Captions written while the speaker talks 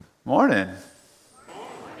Morning.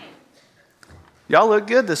 Y'all look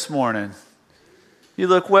good this morning. You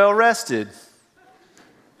look well rested.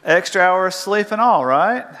 Extra hour of sleep and all,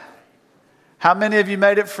 right? How many of you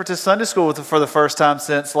made it to Sunday school for the first time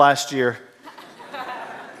since last year?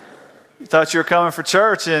 You thought you were coming for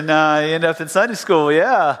church and you end up in Sunday school,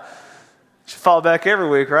 yeah. Should fall back every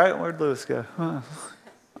week, right? Where'd Lewis go?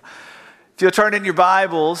 If you'll turn in your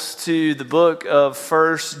Bibles to the book of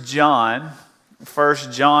 1 John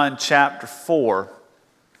chapter 4.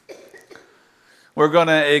 We're going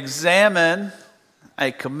to examine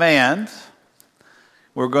a command.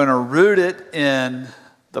 We're going to root it in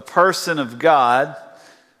the person of God,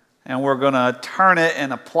 and we're going to turn it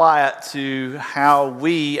and apply it to how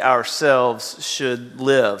we ourselves should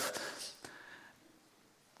live.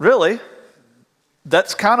 Really,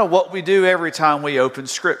 that's kind of what we do every time we open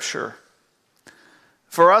Scripture.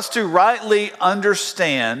 For us to rightly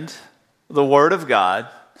understand the Word of God,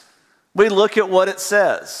 we look at what it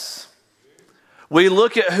says. We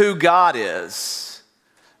look at who God is,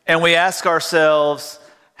 and we ask ourselves,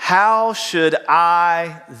 how should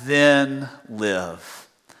I then live?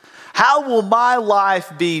 How will my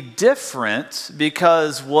life be different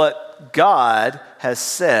because what God has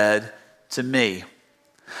said to me?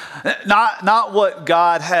 Not what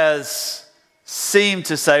God has seemed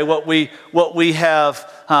to say, what we have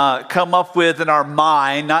come up with in our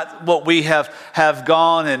mind, not what we have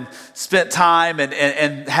gone and spent time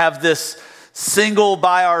and have this single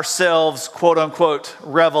by ourselves, quote unquote,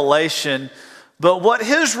 revelation, but what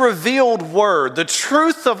His revealed word, the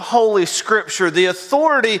truth of Holy Scripture, the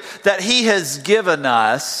authority that He has given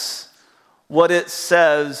us, what it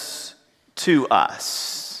says to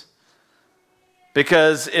us.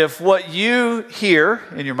 Because if what you hear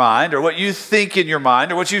in your mind, or what you think in your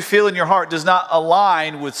mind, or what you feel in your heart does not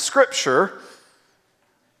align with Scripture,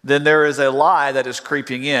 then there is a lie that is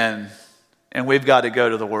creeping in, and we've got to go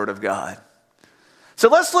to the Word of God. So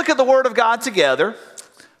let's look at the Word of God together.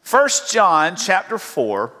 1 John chapter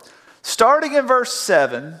 4, starting in verse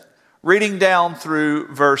 7, reading down through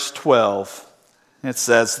verse 12. It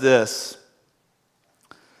says this: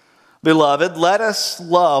 Beloved, let us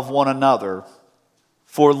love one another,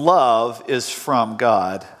 for love is from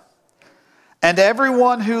God. And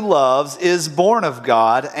everyone who loves is born of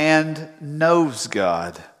God and knows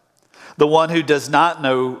God. The one who does not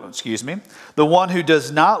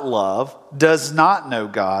love does not know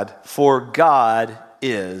God, for God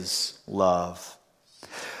is love.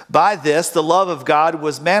 By this, the love of God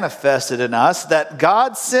was manifested in us, that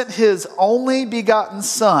God sent His only begotten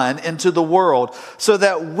Son into the world so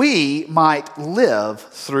that we might live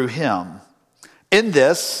through Him. In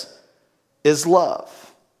this is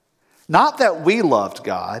love. Not that we loved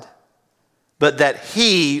God, but that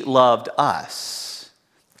He loved us.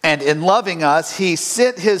 And in loving us, He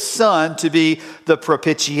sent His Son to be the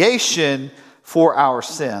propitiation for our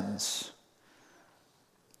sins.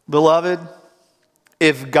 Beloved,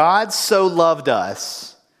 if God so loved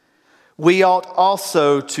us, we ought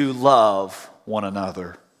also to love one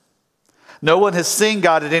another. No one has seen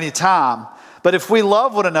God at any time, but if we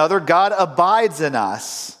love one another, God abides in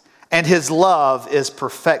us, and His love is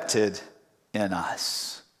perfected in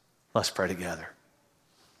us. Let's pray together.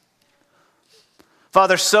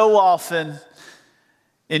 Father, so often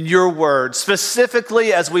in your word,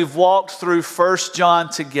 specifically as we've walked through 1 John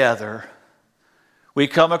together, we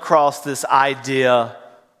come across this idea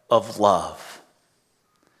of love.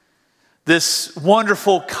 This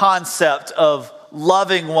wonderful concept of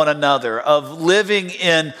loving one another, of living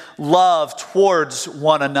in love towards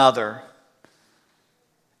one another.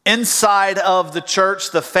 Inside of the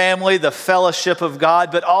church, the family, the fellowship of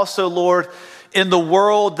God, but also, Lord, in the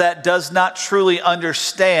world that does not truly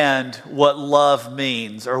understand what love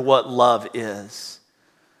means or what love is.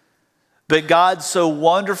 But God, so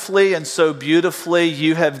wonderfully and so beautifully,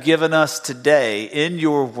 you have given us today in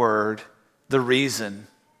your word the reason,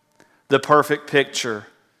 the perfect picture,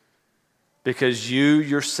 because you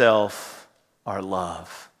yourself are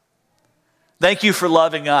love. Thank you for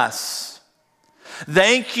loving us.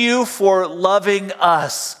 Thank you for loving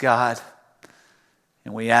us, God.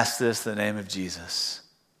 And we ask this in the name of Jesus.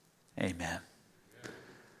 Amen.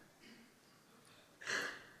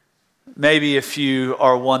 Maybe if you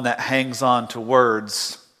are one that hangs on to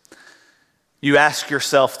words, you ask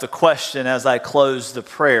yourself the question as I close the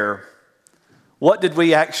prayer, what did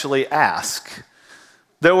we actually ask?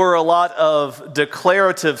 There were a lot of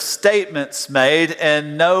declarative statements made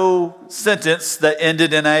and no sentence that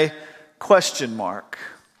ended in a question mark.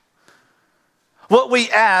 What we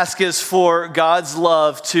ask is for God's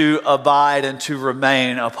love to abide and to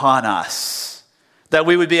remain upon us, that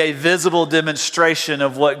we would be a visible demonstration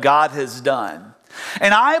of what God has done.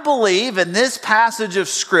 And I believe in this passage of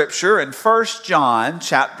Scripture in 1 John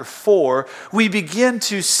chapter 4, we begin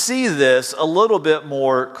to see this a little bit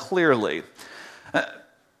more clearly.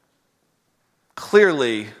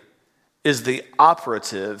 Clearly is the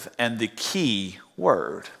operative and the key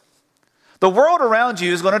word. The world around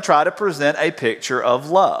you is going to try to present a picture of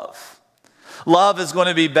love. Love is going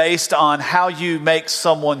to be based on how you make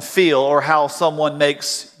someone feel or how someone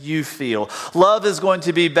makes you feel. Love is going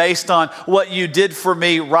to be based on what you did for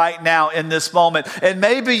me right now in this moment. And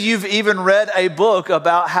maybe you've even read a book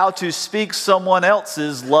about how to speak someone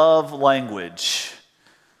else's love language.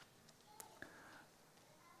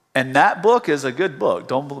 And that book is a good book.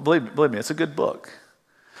 Don't believe me, it's a good book.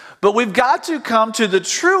 But we've got to come to the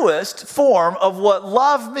truest form of what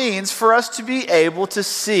love means for us to be able to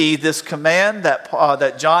see this command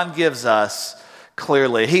that John gives us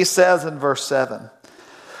clearly. He says in verse 7,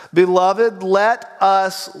 "Beloved, let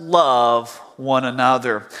us love one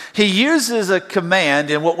another." He uses a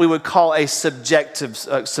command in what we would call a subjunctive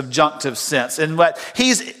sense, in what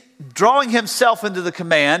he's drawing himself into the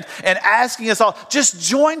command and asking us all, just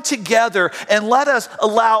join together and let us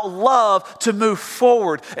allow love to move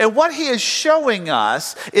forward. And what he is showing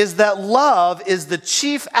us is that love is the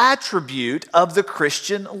chief attribute of the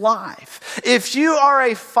Christian life. If you are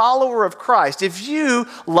a follower of Christ, if you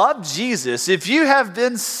love Jesus, if you have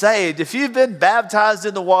been saved, if you've been baptized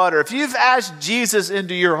in the water, if you've asked Jesus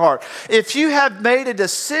into your heart, if you have made a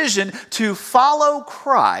decision to follow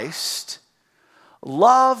Christ,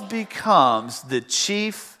 love becomes the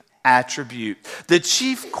chief attribute, the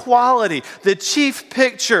chief quality, the chief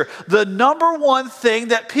picture, the number one thing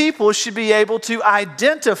that people should be able to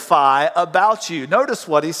identify about you. Notice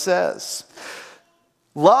what he says.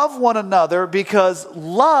 Love one another because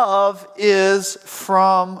love is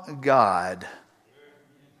from God.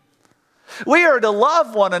 We are to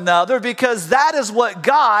love one another because that is what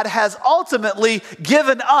God has ultimately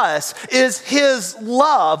given us, is his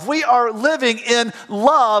love. We are living in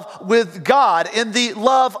love with God, in the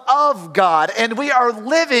love of God, and we are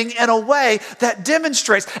living in a way that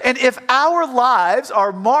demonstrates. And if our lives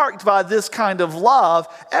are marked by this kind of love,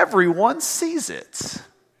 everyone sees it.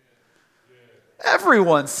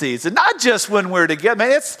 Everyone sees it, not just when we're together.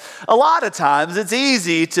 Man, it's a lot of times it's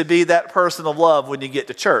easy to be that person of love when you get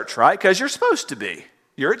to church, right? Because you're supposed to be.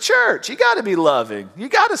 You're at church. You got to be loving. You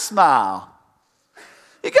got to smile.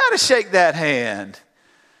 You got to shake that hand.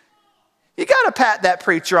 You got to pat that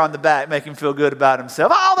preacher on the back, make him feel good about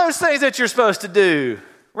himself. All those things that you're supposed to do,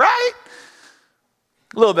 right?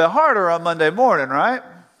 A little bit harder on Monday morning, right?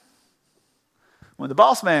 When the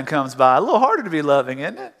boss man comes by, a little harder to be loving,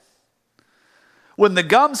 isn't it? When the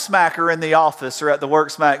gum smacker in the office or at the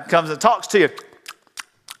work smack comes and talks to you,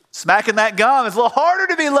 smacking that gum is a little harder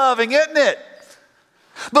to be loving, isn't it?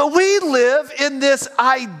 But we live in this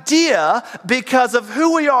idea because of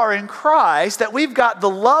who we are in Christ, that we've got the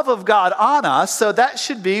love of God on us, so that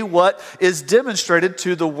should be what is demonstrated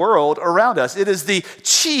to the world around us. It is the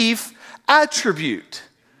chief attribute.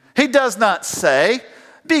 He does not say,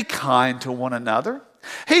 be kind to one another.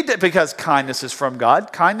 Because kindness is from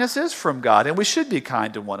God. Kindness is from God, and we should be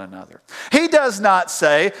kind to one another. He does not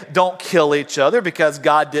say, don't kill each other because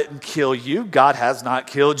God didn't kill you. God has not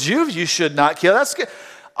killed you. You should not kill. That's good.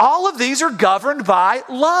 All of these are governed by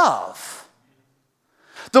love.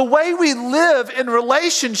 The way we live in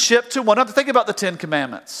relationship to one another. Think about the 10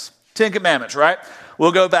 Commandments. 10 Commandments, right?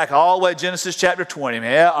 We'll go back all the way to Genesis chapter 20.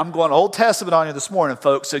 Yeah, I'm going Old Testament on you this morning,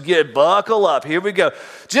 folks, so buckle up. Here we go.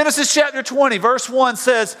 Genesis chapter 20, verse 1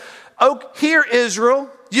 says, "Oh, hear Israel,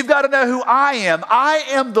 you've got to know who I am. I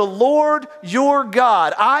am the Lord your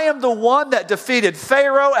God. I am the one that defeated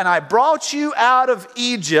Pharaoh, and I brought you out of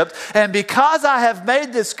Egypt. And because I have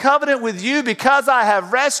made this covenant with you, because I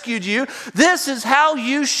have rescued you, this is how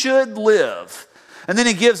you should live." And then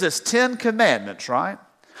he gives us 10 commandments, right?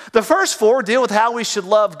 The first 4 deal with how we should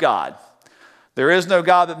love God. There is no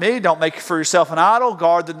God but me. Don't make for yourself an idol.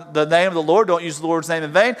 Guard the name of the Lord. Don't use the Lord's name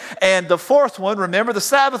in vain. And the 4th one, remember the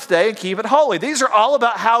Sabbath day and keep it holy. These are all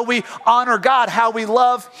about how we honor God, how we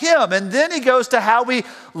love him. And then he goes to how we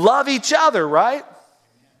love each other, right?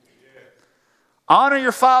 Honor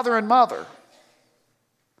your father and mother.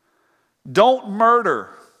 Don't murder.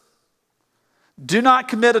 Do not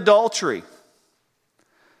commit adultery.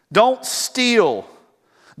 Don't steal.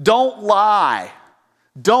 Don't lie.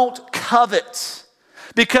 Don't covet.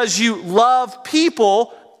 Because you love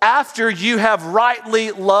people after you have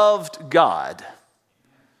rightly loved God.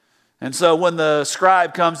 And so when the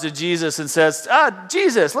scribe comes to Jesus and says,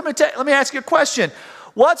 Jesus, let me ask you a question.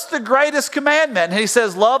 what's the greatest commandment? And he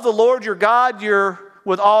says, love the Lord your God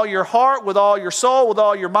with all your heart, with all your soul, with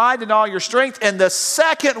all your mind, and all your strength. And the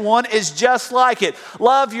second one is just like it.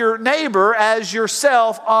 Love your neighbor as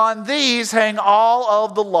yourself. On these hang all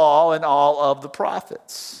of the law and all of the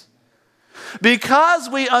prophets. Because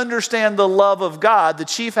we understand the love of God, the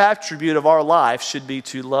chief attribute of our life should be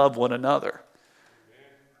to love one another.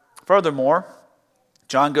 Furthermore,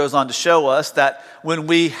 John goes on to show us that when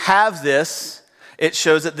we have this, it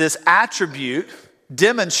shows that this attribute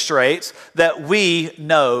demonstrates that we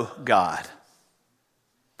know God.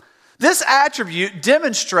 This attribute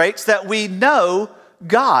demonstrates that we know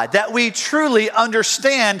God, that we truly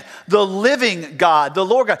understand the living God, the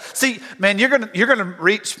Lord God. See, man, you're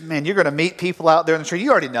gonna meet people out there in the street. You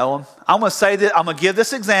already know them. I'm gonna say that, I'm gonna give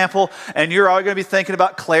this example, and you're all gonna be thinking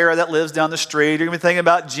about Clara that lives down the street. You're gonna be thinking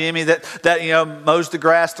about Jimmy that mows the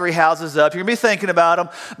grass 3 houses up. You're gonna be thinking about them.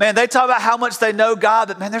 Man, they talk about how much they know God,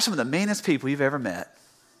 but man, they're some of the meanest people you've ever met.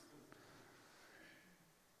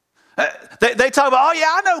 They talk about, oh yeah,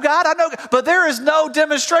 I know God, but there is no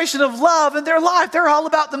demonstration of love in their life. They're all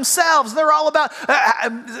about themselves. They're all about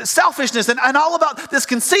selfishness and all about this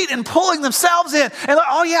conceit and pulling themselves in. And like,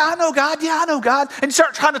 oh yeah, I know God. And you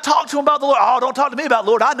start trying to talk to them about the Lord. Oh, don't talk to me about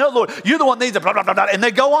Lord. I know Lord. You're the one that needs it. Blah, blah, blah, blah. And they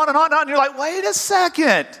go on and on and on. And you're like, wait a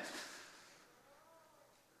second.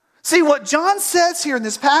 See, what John says here in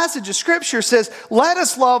this passage of Scripture says, let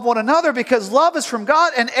us love one another because love is from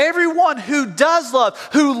God, and everyone who does love,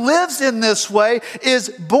 who lives in this way, is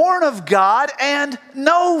born of God and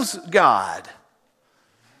knows God.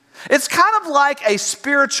 It's kind of like a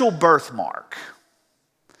spiritual birthmark.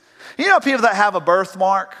 You know people that have a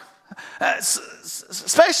birthmark?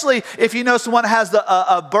 Especially if you know someone has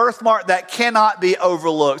a birthmark that cannot be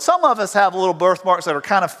overlooked. Some of us have little birthmarks that are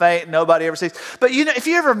kind of faint and nobody ever sees. But you know, if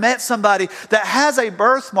you ever met somebody that has a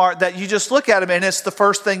birthmark that you just look at them and it's the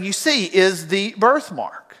first thing you see is the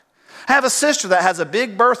birthmark. I have a sister that has a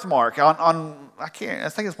big birthmark on I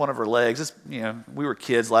think it's one of her legs. It's, we were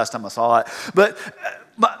kids last time I saw it. But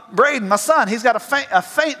Braden, my son, he's got a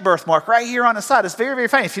faint birthmark right here on his side. It's very, very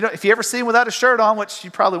faint. If you ever see him without a shirt on, which you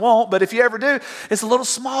probably won't, but if you ever do, it's a little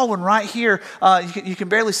small one right here. You can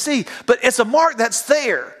barely see. But it's a mark that's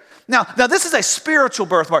there. Now, this is a spiritual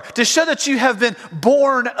birthmark to show that you have been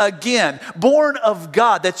born again, born of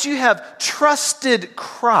God, that you have trusted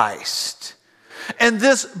Christ. And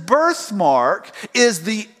this birthmark is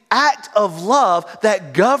the act of love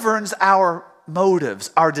that governs our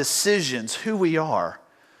motives, our decisions, who we are.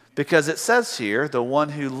 Because it says here, the one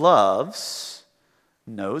who loves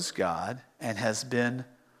knows God and has been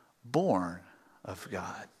born of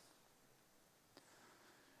God.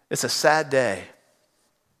 It's a sad day.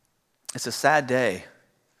 It's a sad day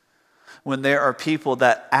when there are people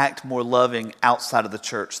that act more loving outside of the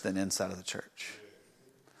church than inside of the church.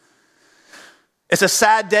 It's a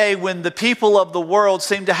sad day when the people of the world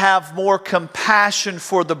seem to have more compassion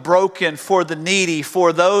for the broken, for the needy,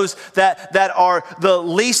 for those that are the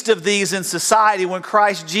least of these in society. When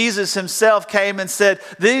Christ Jesus himself came and said,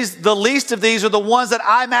 the least of these are the ones that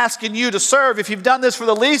I'm asking you to serve. If you've done this for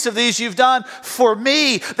the least of these, you've done for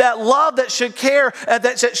me. That love that should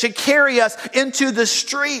carry us into the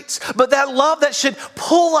streets, but that love that should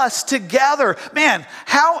pull us together. Man,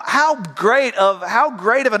 how great of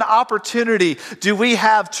an opportunity do we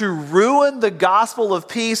have to ruin the gospel of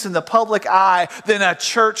peace in the public eye than a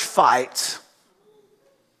church fight?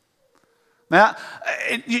 Now,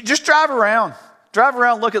 you just drive around.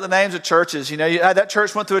 Look at the names of churches. That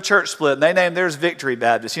church went through a church split and they named theirs Victory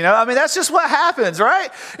Baptist. That's just what happens, right?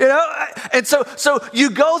 And so you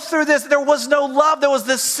go through this. There was no love. There was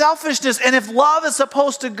this selfishness. And if love is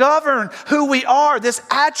supposed to govern who we are, this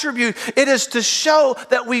attribute, it is to show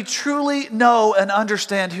that we truly know and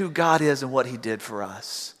understand who God is and what he did for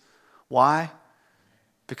us. Why?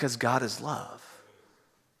 Because God is love.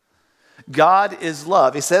 God is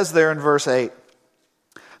love. He says there in verse 8,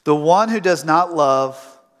 the one who does not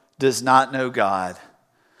love does not know God,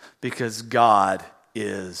 because God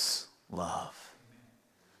is love.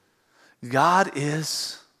 God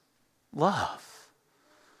is love.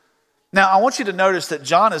 Now, I want you to notice that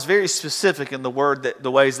John is very specific in the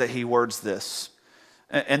ways that he words this.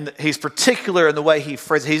 And he's particular in the way he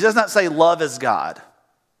phrases it. He does not say love is God.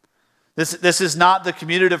 This is not the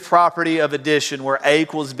commutative property of addition where A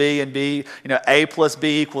equals B and B, A plus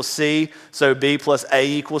B equals C, so B plus A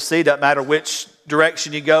equals C. Doesn't matter which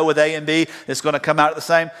direction you go with A and B, it's going to come out the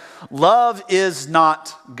same. Love is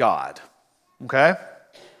not God, okay?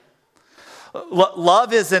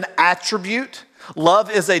 Love is an attribute. Love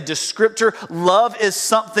is a descriptor. Love is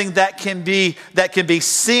something that can be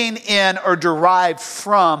seen in or derived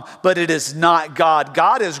from, but it is not God.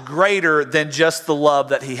 God is greater than just the love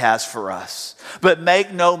that he has for us. But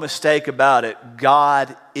make no mistake about it,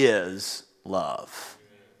 God is love.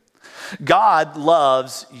 God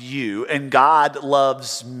loves you and God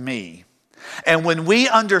loves me. And when we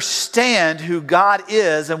understand who God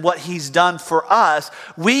is and what he's done for us,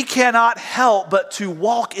 we cannot help but to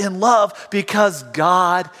walk in love because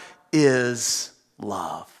God is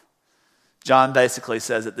love. John basically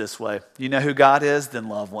says it this way. You know who God is? Then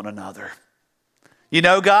love one another. You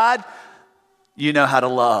know God? You know how to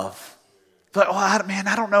love. But, I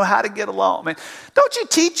don't know how to get along. Man, don't you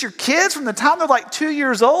teach your kids from the time they're like 2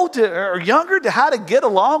 years old or younger to how to get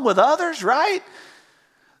along with others, right?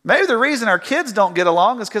 Maybe the reason our kids don't get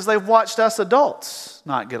along is because they've watched us adults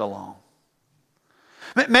not get along.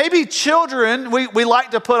 Maybe children, we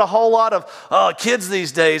like to put a whole lot of kids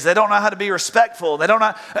these days, they don't know how to be respectful.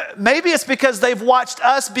 Maybe it's because they've watched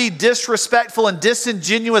us be disrespectful and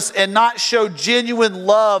disingenuous and not show genuine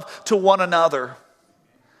love to one another.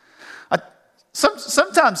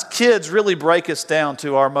 Sometimes kids really break us down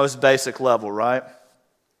to our most basic level, right?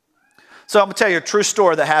 So I'm going to tell you a true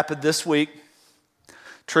story that happened this week.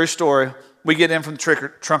 True story. We get in from the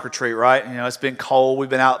trunk or treat, right? You know, it's been cold. We've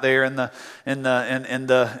been out there in the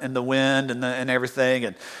wind and everything,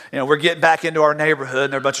 and you know, we're getting back into our neighborhood,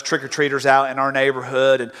 and there are a bunch of trick or treaters out in our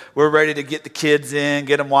neighborhood, and we're ready to get the kids in,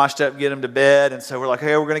 get them washed up, get them to bed, and so we're like,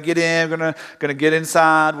 hey, we're going to get in, we're going to get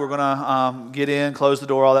inside, we're going to get in, close the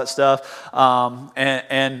door, all that stuff,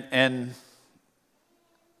 and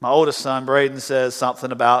my oldest son Braden says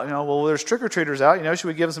something about, well, there's trick or treaters out, should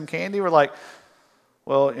we give them some candy? We're like,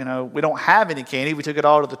 well, we don't have any candy. We took it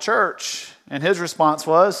all to the church. And his response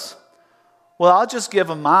was, well, I'll just give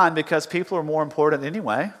them mine because people are more important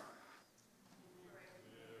anyway.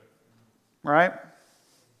 Right?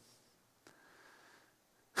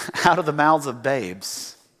 Out of the mouths of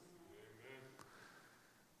babes.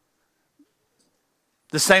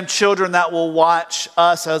 The same children that will watch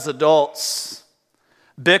us as adults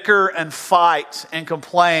bicker and fight and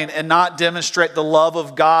complain and not demonstrate the love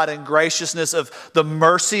of God and graciousness of the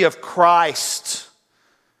mercy of Christ.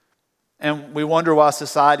 And we wonder why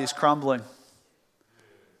society's crumbling.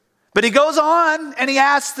 But he goes on and he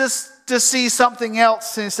asks this to see something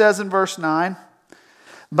else. And he says in verse 9,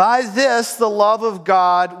 by this the love of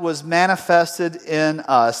God was manifested in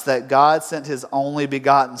us, that God sent his only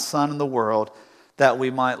begotten Son in the world that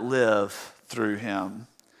we might live through him.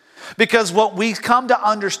 Because what we come to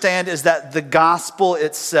understand is that the gospel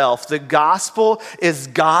itself, the gospel is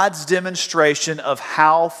God's demonstration of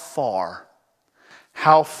how far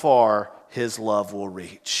his love will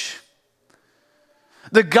reach.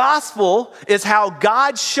 The gospel is how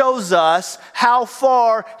God shows us how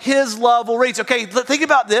far his love will reach. Okay, think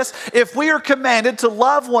about this. If we are commanded to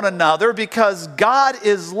love one another because God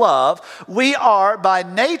is love, we are by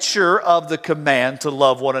nature of the command to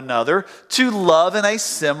love one another to love in a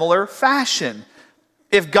similar fashion.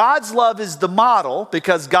 If God's love is the model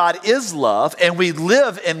because God is love and we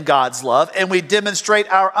live in God's love and we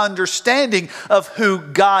demonstrate our understanding of who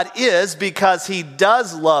God is because he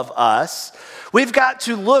does love us, we've got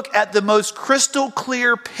to look at the most crystal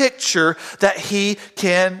clear picture that he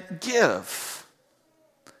can give,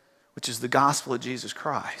 which is the gospel of Jesus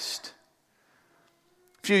Christ.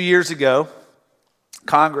 A few years ago,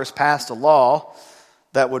 Congress passed a law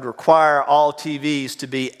that would require all TVs to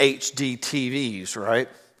be HD TVs, right?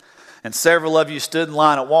 And several of you stood in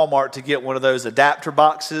line at Walmart to get one of those adapter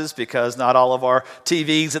boxes because not all of our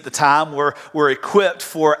TVs at the time were equipped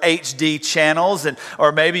for HD channels.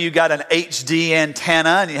 Or maybe you got an HD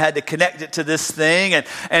antenna and you had to connect it to this thing. And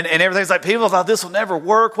everything's like, people thought this will never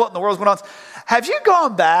work. What in the world's going on? Have you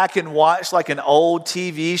gone back and watched like an old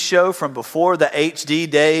TV show from before the HD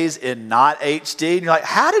days in not HD? And you're like,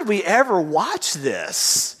 how did we ever watch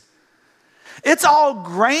this? It's all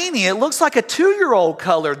grainy. It looks like a 2-year-old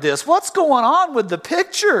colored this. What's going on with the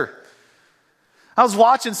picture? I was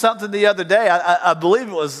watching something the other day. I believe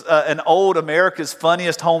it was an old America's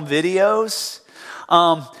Funniest Home Videos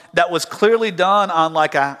that was clearly done on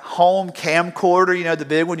like a home camcorder, the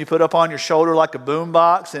big one you put up on your shoulder like a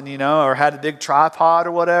boombox and, or had a big tripod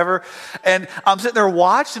or whatever. And I'm sitting there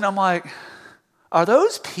watching. I'm like, are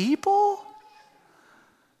those people?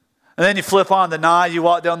 And then you flip on the 9, you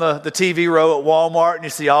walk down the TV row at Walmart and you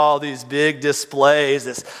see all these big displays,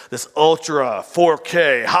 this ultra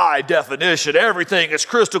 4K, high definition, everything is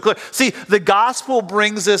crystal clear. See, the gospel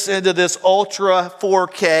brings us into this ultra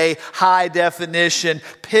 4K, high definition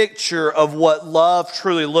picture of what love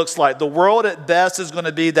truly looks like. The world at best is going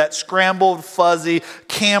to be that scrambled, fuzzy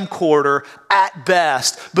camcorder at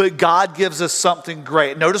best, but God gives us something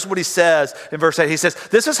great. Notice what he says in verse 8. He says,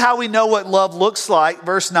 this is how we know what love looks like,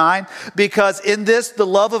 verse 9, because in this the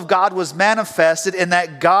love of God was manifested in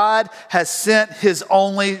that God has sent his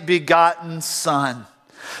only begotten Son.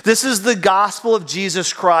 This is the gospel of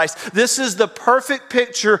Jesus Christ. This is the perfect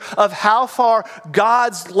picture of how far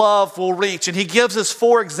God's love will reach. And he gives us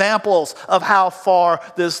 4 examples of how far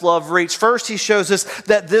this love reaches. First, he shows us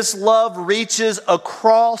that this love reaches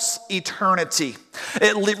across eternity.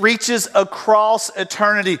 It reaches across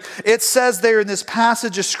eternity. It says there in this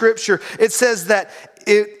passage of Scripture, it says that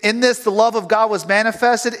in this the love of God was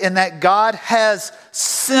manifested in that God has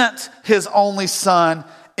sent his only Son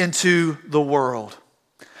into the world.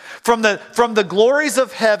 From the glories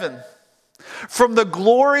of heaven, from the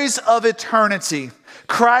glories of eternity,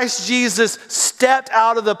 Christ Jesus stepped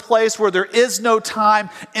out of the place where there is no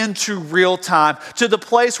time into real time, to the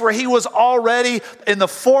place where he was already in the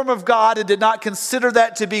form of God and did not consider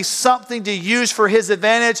that to be something to use for his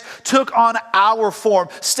advantage, took on our form,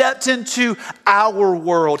 stepped into our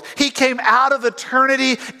world. He came out of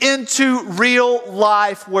eternity into real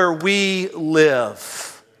life where we live.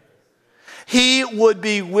 He would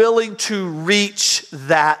be willing to reach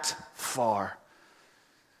that far.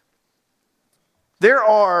 There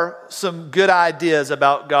are some good ideas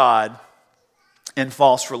about God in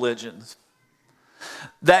false religions.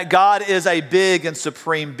 That God is a big and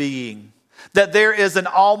supreme being. That there is an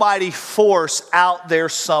almighty force out there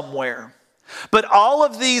somewhere. But all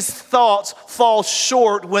of these thoughts fall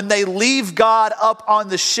short when they leave God up on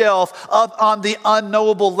the shelf, up on the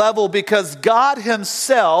unknowable level, because God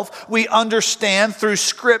himself, we understand through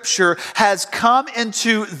Scripture, has come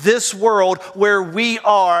into this world where we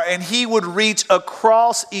are, and he would reach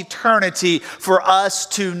across eternity for us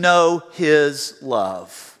to know his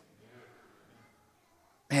love.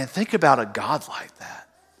 Man, think about a God like that.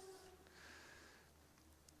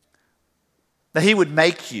 That he would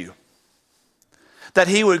make you. That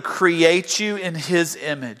he would create you in his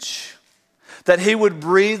image. That he would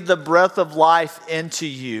breathe the breath of life into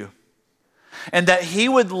you. And that he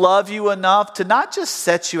would love you enough to not just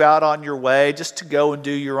set you out on your way, just to go and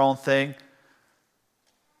do your own thing,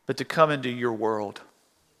 but to come into your world.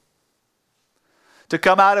 To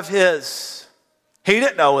come out of his. He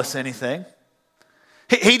didn't owe us anything.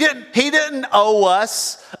 He didn't owe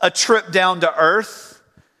us a trip down to earth.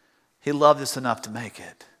 He loved us enough to make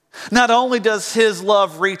it. Not only does his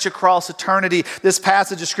love reach across eternity, this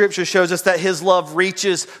passage of Scripture shows us that his love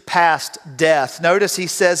reaches past death. Notice he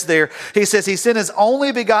says there, he says he sent his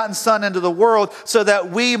only begotten Son into the world so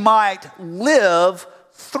that we might live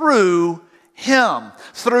through him.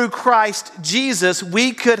 Through Christ Jesus,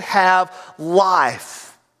 we could have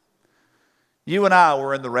life. You and I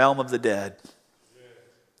were in the realm of the dead.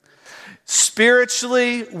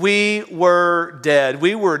 Spiritually, we were dead.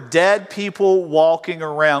 We were dead people walking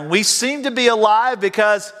around. We seem to be alive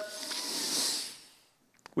because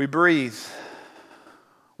we breathe,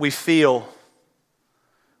 we feel,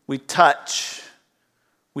 we touch,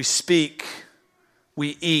 we speak,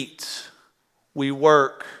 we eat, we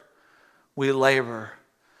work, we labor.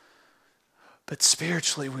 But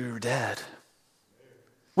spiritually, we were dead.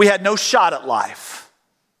 We had no shot at life.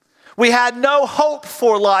 We had no hope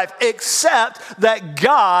for life except that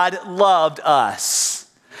God loved us.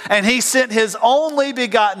 And he sent his only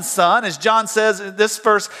begotten Son. As John says, this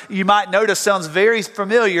verse you might notice sounds very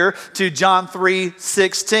familiar to John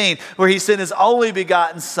 3:16, where he sent his only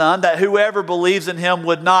begotten Son, that whoever believes in him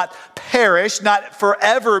would not perish, not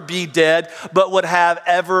forever be dead, but would have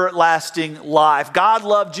everlasting life. God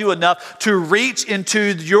loved you enough to reach into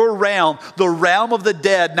your realm, the realm of the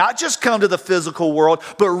dead, not just come to the physical world,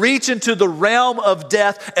 but reach into the realm of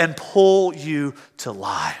death and pull you to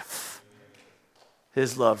life.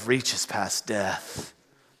 His love reaches past death.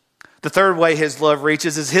 The third way his love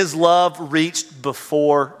reaches is his love reached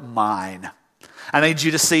before mine. I need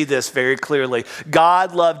you to see this very clearly.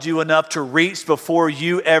 God loved you enough to reach before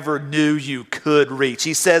you ever knew you could reach.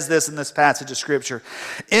 He says this in this passage of Scripture.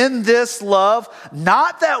 In this love,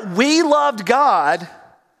 not that we loved God,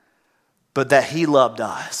 but that he loved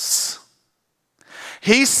us.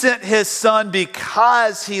 He sent his Son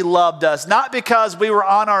because he loved us, not because we were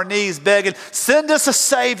on our knees begging, send us a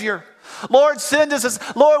Savior. Lord, send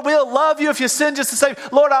us. Lord, we'll love you if you send us a Savior.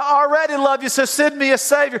 Lord, I already love you, so send me a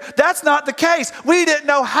Savior. That's not the case. We didn't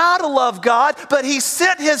know how to love God, but He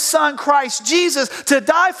sent His Son, Christ Jesus, to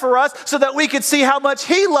die for us so that we could see how much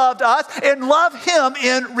He loved us and love Him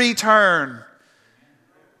in return.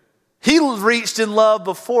 He reached in love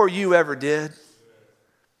before you ever did.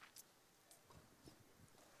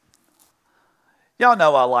 Y'all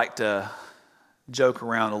know I like to joke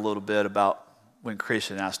around a little bit about when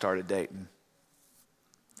Christian and I started dating.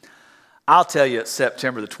 I'll tell you,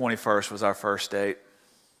 September the 21st was our first date.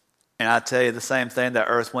 And I tell you the same thing that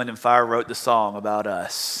Earth, Wind, and Fire wrote the song about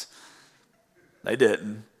us. They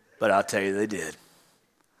didn't, but I'll tell you they did.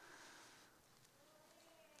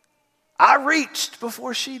 I reached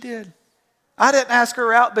before she did. I didn't ask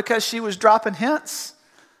her out because she was dropping hints.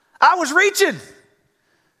 I was reaching.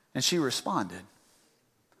 And she responded.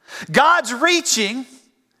 God's reaching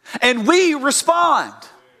and we respond.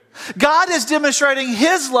 God is demonstrating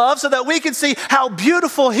His love so that we can see how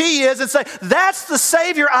beautiful He is and say, that's the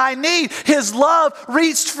Savior I need. His love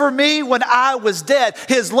reached for me when I was dead.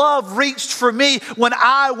 His love reached for me when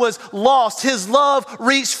I was lost. His love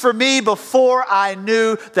reached for me before I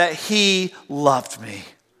knew that He loved me.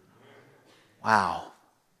 Wow,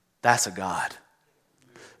 that's a God.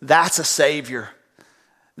 That's a Savior.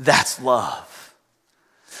 That's love.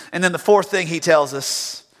 And then the fourth thing He tells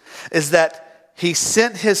us is that He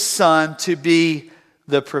sent His Son to be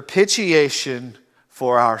the propitiation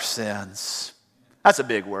for our sins. That's a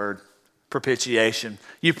big word, propitiation.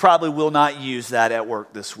 You probably will not use that at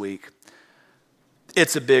work this week.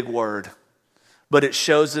 It's a big word, but it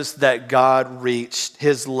shows us that God reached,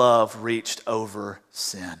 His love reached over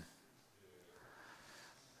sin.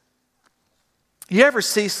 You ever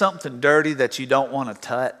see something dirty that you don't want to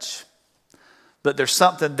touch? But there's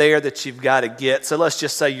something there that you've got to get. So let's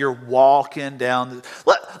just say you're walking down.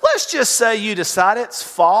 Let's just say you decide it's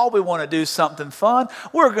fall. We want to do something fun.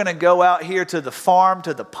 We're going to go out here to the farm,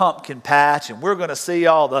 to the pumpkin patch, and we're going to see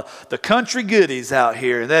all the country goodies out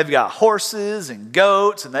here. And they've got horses and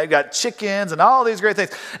goats, and they've got chickens and all these great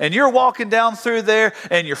things. And you're walking down through there,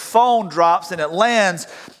 and your phone drops, and it lands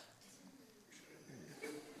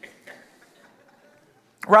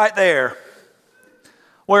right there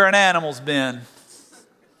where an animal's been.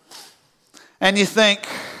 And you think,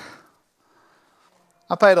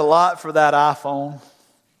 I paid a lot for that iPhone.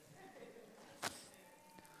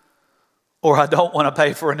 Or I don't want to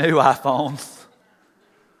pay for a new iPhone.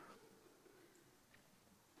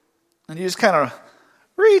 And you just kind of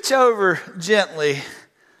reach over gently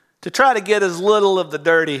to try to get as little of the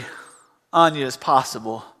dirty on you as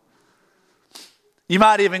possible. You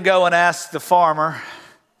might even go and ask the farmer,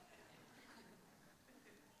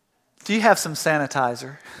 do you have some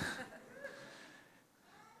sanitizer?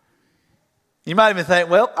 You might even think,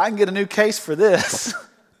 well, I can get a new case for this.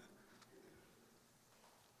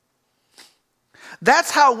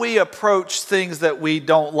 That's how we approach things that we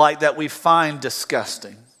don't like, that we find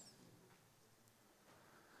disgusting.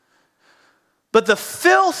 But the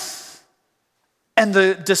filth and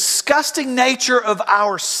the disgusting nature of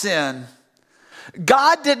our sin,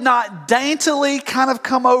 God did not daintily kind of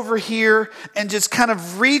come over here and just kind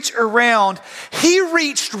of reach around. He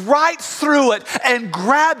reached right through it and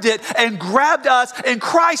grabbed us, and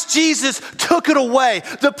Christ Jesus took it away.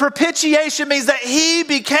 The propitiation means that He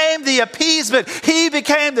became the appeasement. He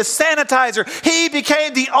became the sanitizer. He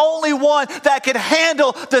became the only one that could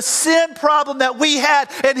handle the sin problem that we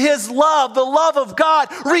had. And His love, the love of God,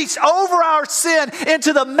 reached over our sin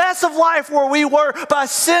into the mess of life where we were by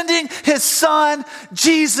sending His Son,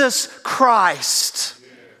 Jesus Christ.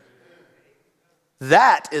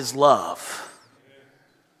 That is love.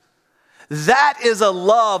 That is a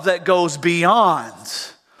love that goes beyond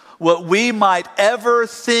what we might ever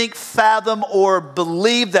think, fathom, or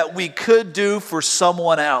believe that we could do for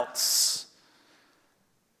someone else.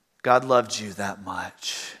 God loved you that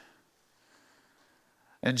much.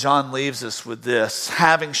 And John leaves us with this,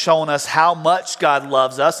 having shown us how much God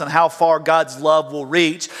loves us and how far God's love will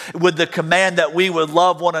reach with the command that we would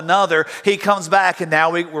love one another. He comes back and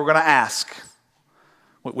now we're going to ask.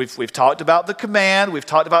 We've talked about the command. We've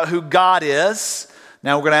talked about who God is.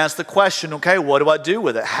 Now we're going to ask the question, okay, what do I do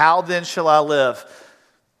with it? How then shall I live?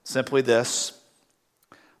 Simply this: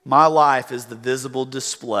 my life is the visible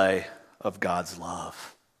display of God's love.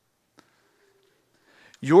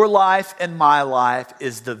 Your life and my life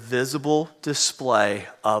is the visible display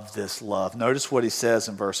of this love. Notice what he says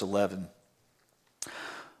in verse 11.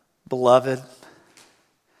 Beloved,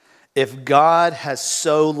 if God has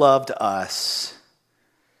so loved us,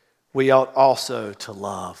 we ought also to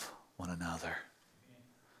love one another.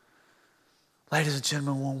 Ladies and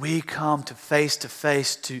gentlemen, when we come to face,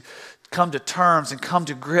 to come to terms and come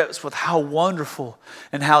to grips with how wonderful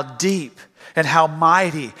and how deep and how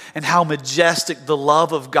mighty and how majestic the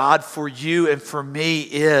love of God for you and for me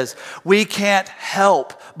is, we can't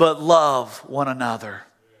help but love one another.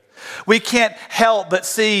 We can't help but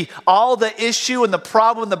see all the issue and the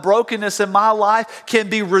problem and the brokenness in my life can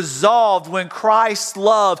be resolved when Christ's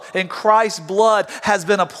love and Christ's blood has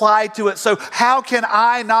been applied to it. So how can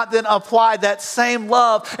I not then apply that same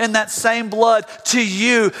love and that same blood to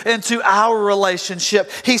you and to our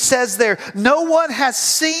relationship? He says there, no one has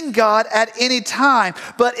seen God at any time,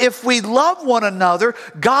 but if we love one another,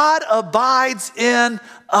 God abides in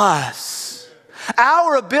us.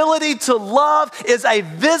 Our ability to love is a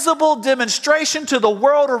visible demonstration to the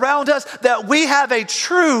world around us that we have a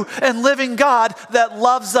true and living God that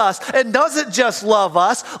loves us and doesn't just love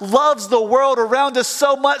us, loves the world around us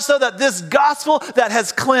so much so that this gospel that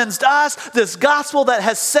has cleansed us, this gospel that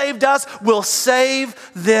has saved us, will save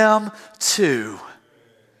them too.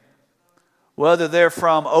 Whether they're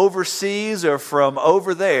from overseas or from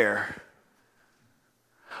over there,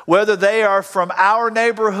 whether they are from our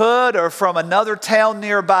neighborhood or from another town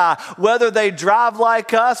nearby, whether they drive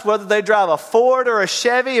like us, whether they drive a Ford or a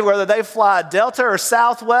Chevy, whether they fly Delta or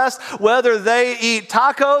Southwest, whether they eat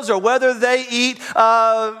tacos or whether they eat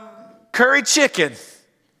curry chicken.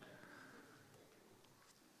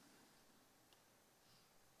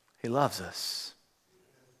 He loves us.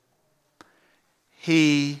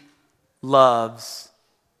 He loves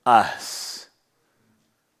us.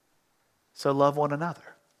 So love one another.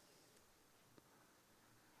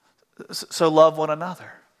 So love one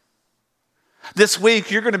another. This week,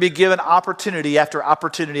 you're going to be given opportunity after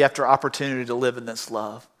opportunity after opportunity to live in this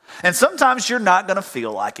love. And sometimes you're not going to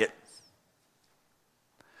feel like it.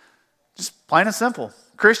 Just plain and simple.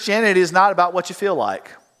 Christianity is not about what you feel like.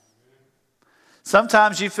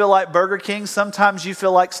 Sometimes you feel like Burger King. Sometimes you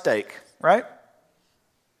feel like steak, right?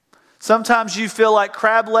 Sometimes you feel like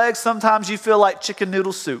crab legs. Sometimes you feel like chicken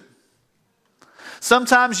noodle soup.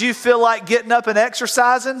 Sometimes you feel like getting up and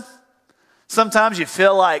exercising. Sometimes you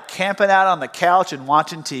feel like camping out on the couch and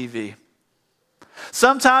watching TV.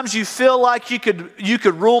 Sometimes you feel like you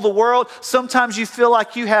could rule the world. Sometimes you feel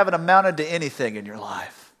like you haven't amounted to anything in your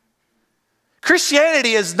life.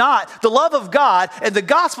 Christianity is not, the love of God and the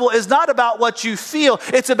gospel is not about what you feel.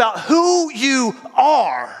 It's about who you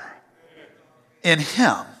are in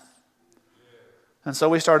Him. And so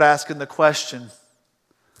we start asking the question,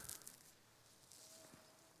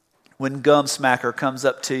 when Gum Smacker comes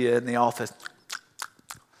up to you in the office,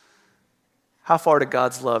 how far did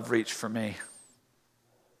God's love reach for me?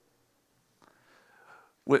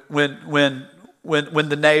 When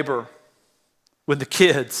the neighbor, when the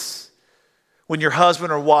kids, when your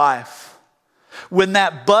husband or wife, when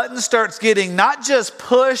that button starts getting not just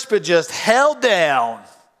pushed but just held down,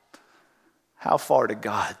 how far did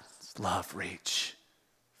God's love reach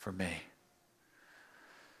for me?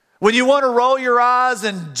 When you want to roll your eyes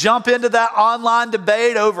and jump into that online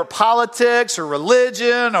debate over politics or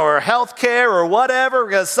religion or healthcare or whatever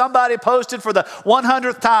because somebody posted for the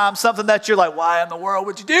 100th time something that you're like, why in the world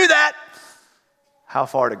would you do that? How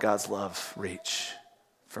far did God's love reach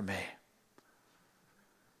for me?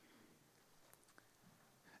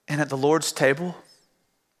 And at the Lord's table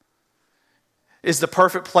is the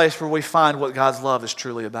perfect place where we find what God's love is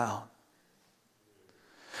truly about.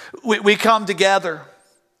 We come together.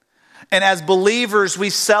 And as believers, we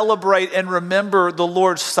celebrate and remember the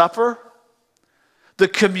Lord's Supper, the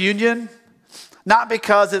communion, not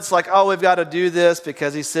because it's like, oh, we've got to do this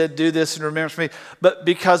because He said do this and remember me, but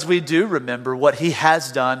because we do remember what He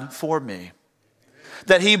has done for me.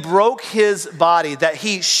 That He broke His body, that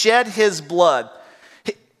He shed His blood.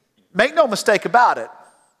 Make no mistake about it.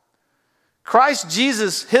 Christ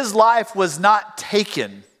Jesus, His life was not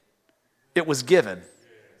taken, it was given.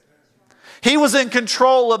 He was in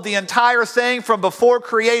control of the entire thing from before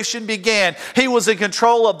creation began. He was in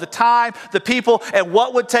control of the time, the people, and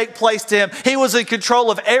what would take place to Him. He was in control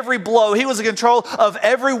of every blow. He was in control of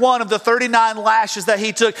every one of the 39 lashes that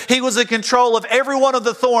He took. He was in control of every one of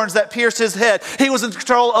the thorns that pierced His head. He was in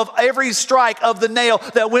control of every strike of the nail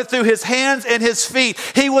that went through His hands and His feet.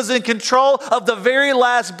 He was in control of the very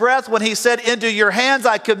last breath when He said, into your hands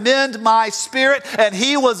I commend my spirit. And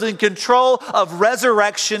He was in control of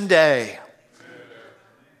resurrection day.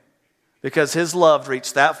 Because His love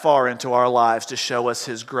reached that far into our lives to show us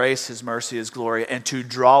His grace, His mercy, His glory, and to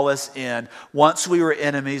draw us in. Once we were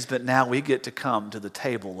enemies, but now we get to come to the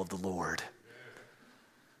table of the Lord.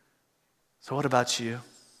 So what about you?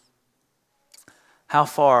 How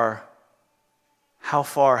far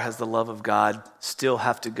has the love of God still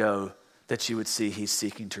have to go that you would see He's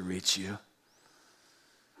seeking to reach you.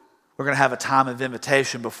 We're going to have a time of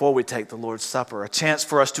invitation before we take the Lord's Supper, a chance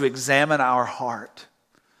for us to examine our heart,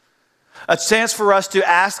 a chance for us to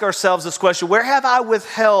ask ourselves this question: where have I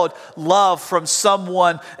withheld love from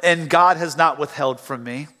someone and God has not withheld from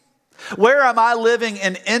me? Where am I living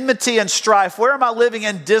in enmity and strife? Where am I living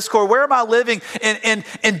in discord? Where am I living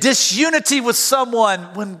in disunity with someone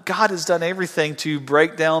when God has done everything to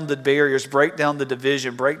break down the barriers, break down the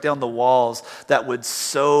division, break down the walls that would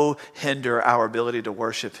so hinder our ability to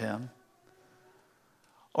worship Him?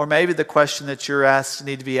 Or maybe the question that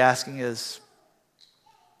need to be asking is,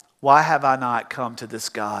 why have I not come to this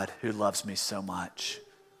God who loves me so much?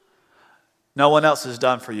 No one else has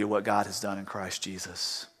done for you what God has done in Christ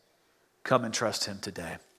Jesus. Come and trust Him today.